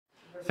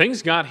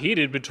Things got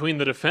heated between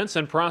the defense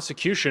and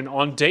prosecution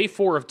on day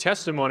 4 of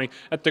testimony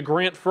at the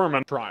Grant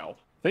Fuhrman trial.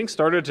 Things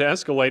started to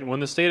escalate when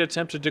the state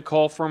attempted to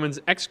call Fuhrman's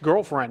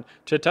ex-girlfriend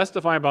to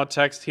testify about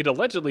texts he'd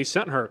allegedly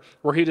sent her,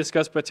 where he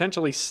discussed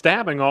potentially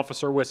stabbing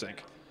Officer Wisink.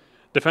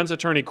 Defense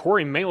attorney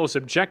Corey Malos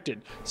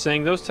objected,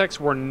 saying those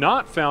texts were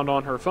not found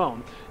on her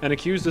phone, and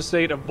accused the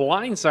state of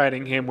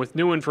blindsiding him with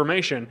new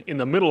information in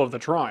the middle of the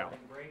trial.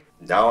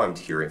 Now I'm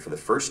hearing for the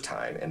first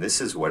time, and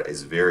this is what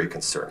is very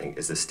concerning,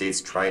 is the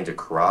state's trying to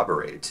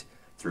corroborate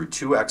through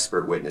 2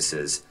 expert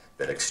witnesses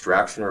that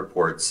extraction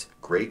reports,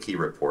 gray key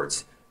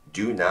reports,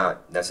 do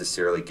not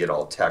necessarily get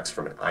all text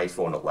from an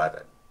iPhone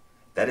 11.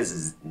 That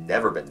has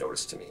never been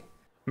noticed to me.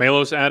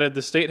 Malos added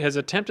the state has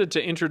attempted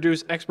to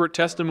introduce expert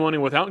testimony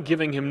without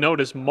giving him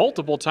notice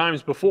multiple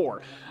times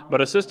before, but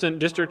Assistant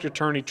District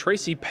Attorney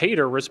Tracy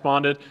Pater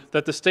responded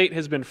that the state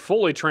has been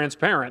fully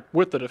transparent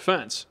with the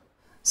defense.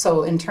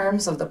 So in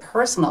terms of the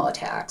personal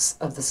attacks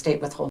of the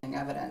state withholding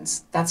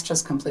evidence, that's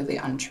just completely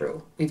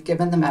untrue. We've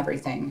given them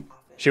everything.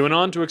 She went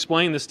on to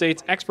explain the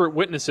state's expert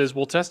witnesses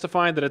will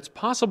testify that it's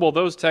possible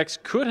those texts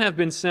could have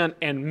been sent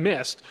and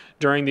missed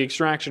during the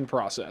extraction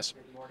process.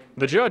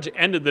 The judge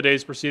ended the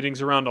day's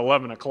proceedings around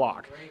 11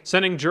 o'clock,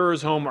 sending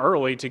jurors home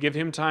early to give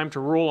him time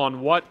to rule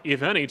on what,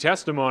 if any,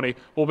 testimony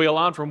will be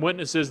allowed from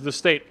witnesses the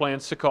state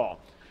plans to call.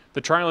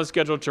 The trial is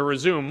scheduled to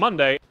resume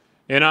Monday.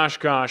 In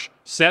Oshkosh,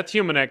 Seth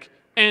Humanek,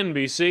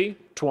 NBC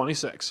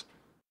 26.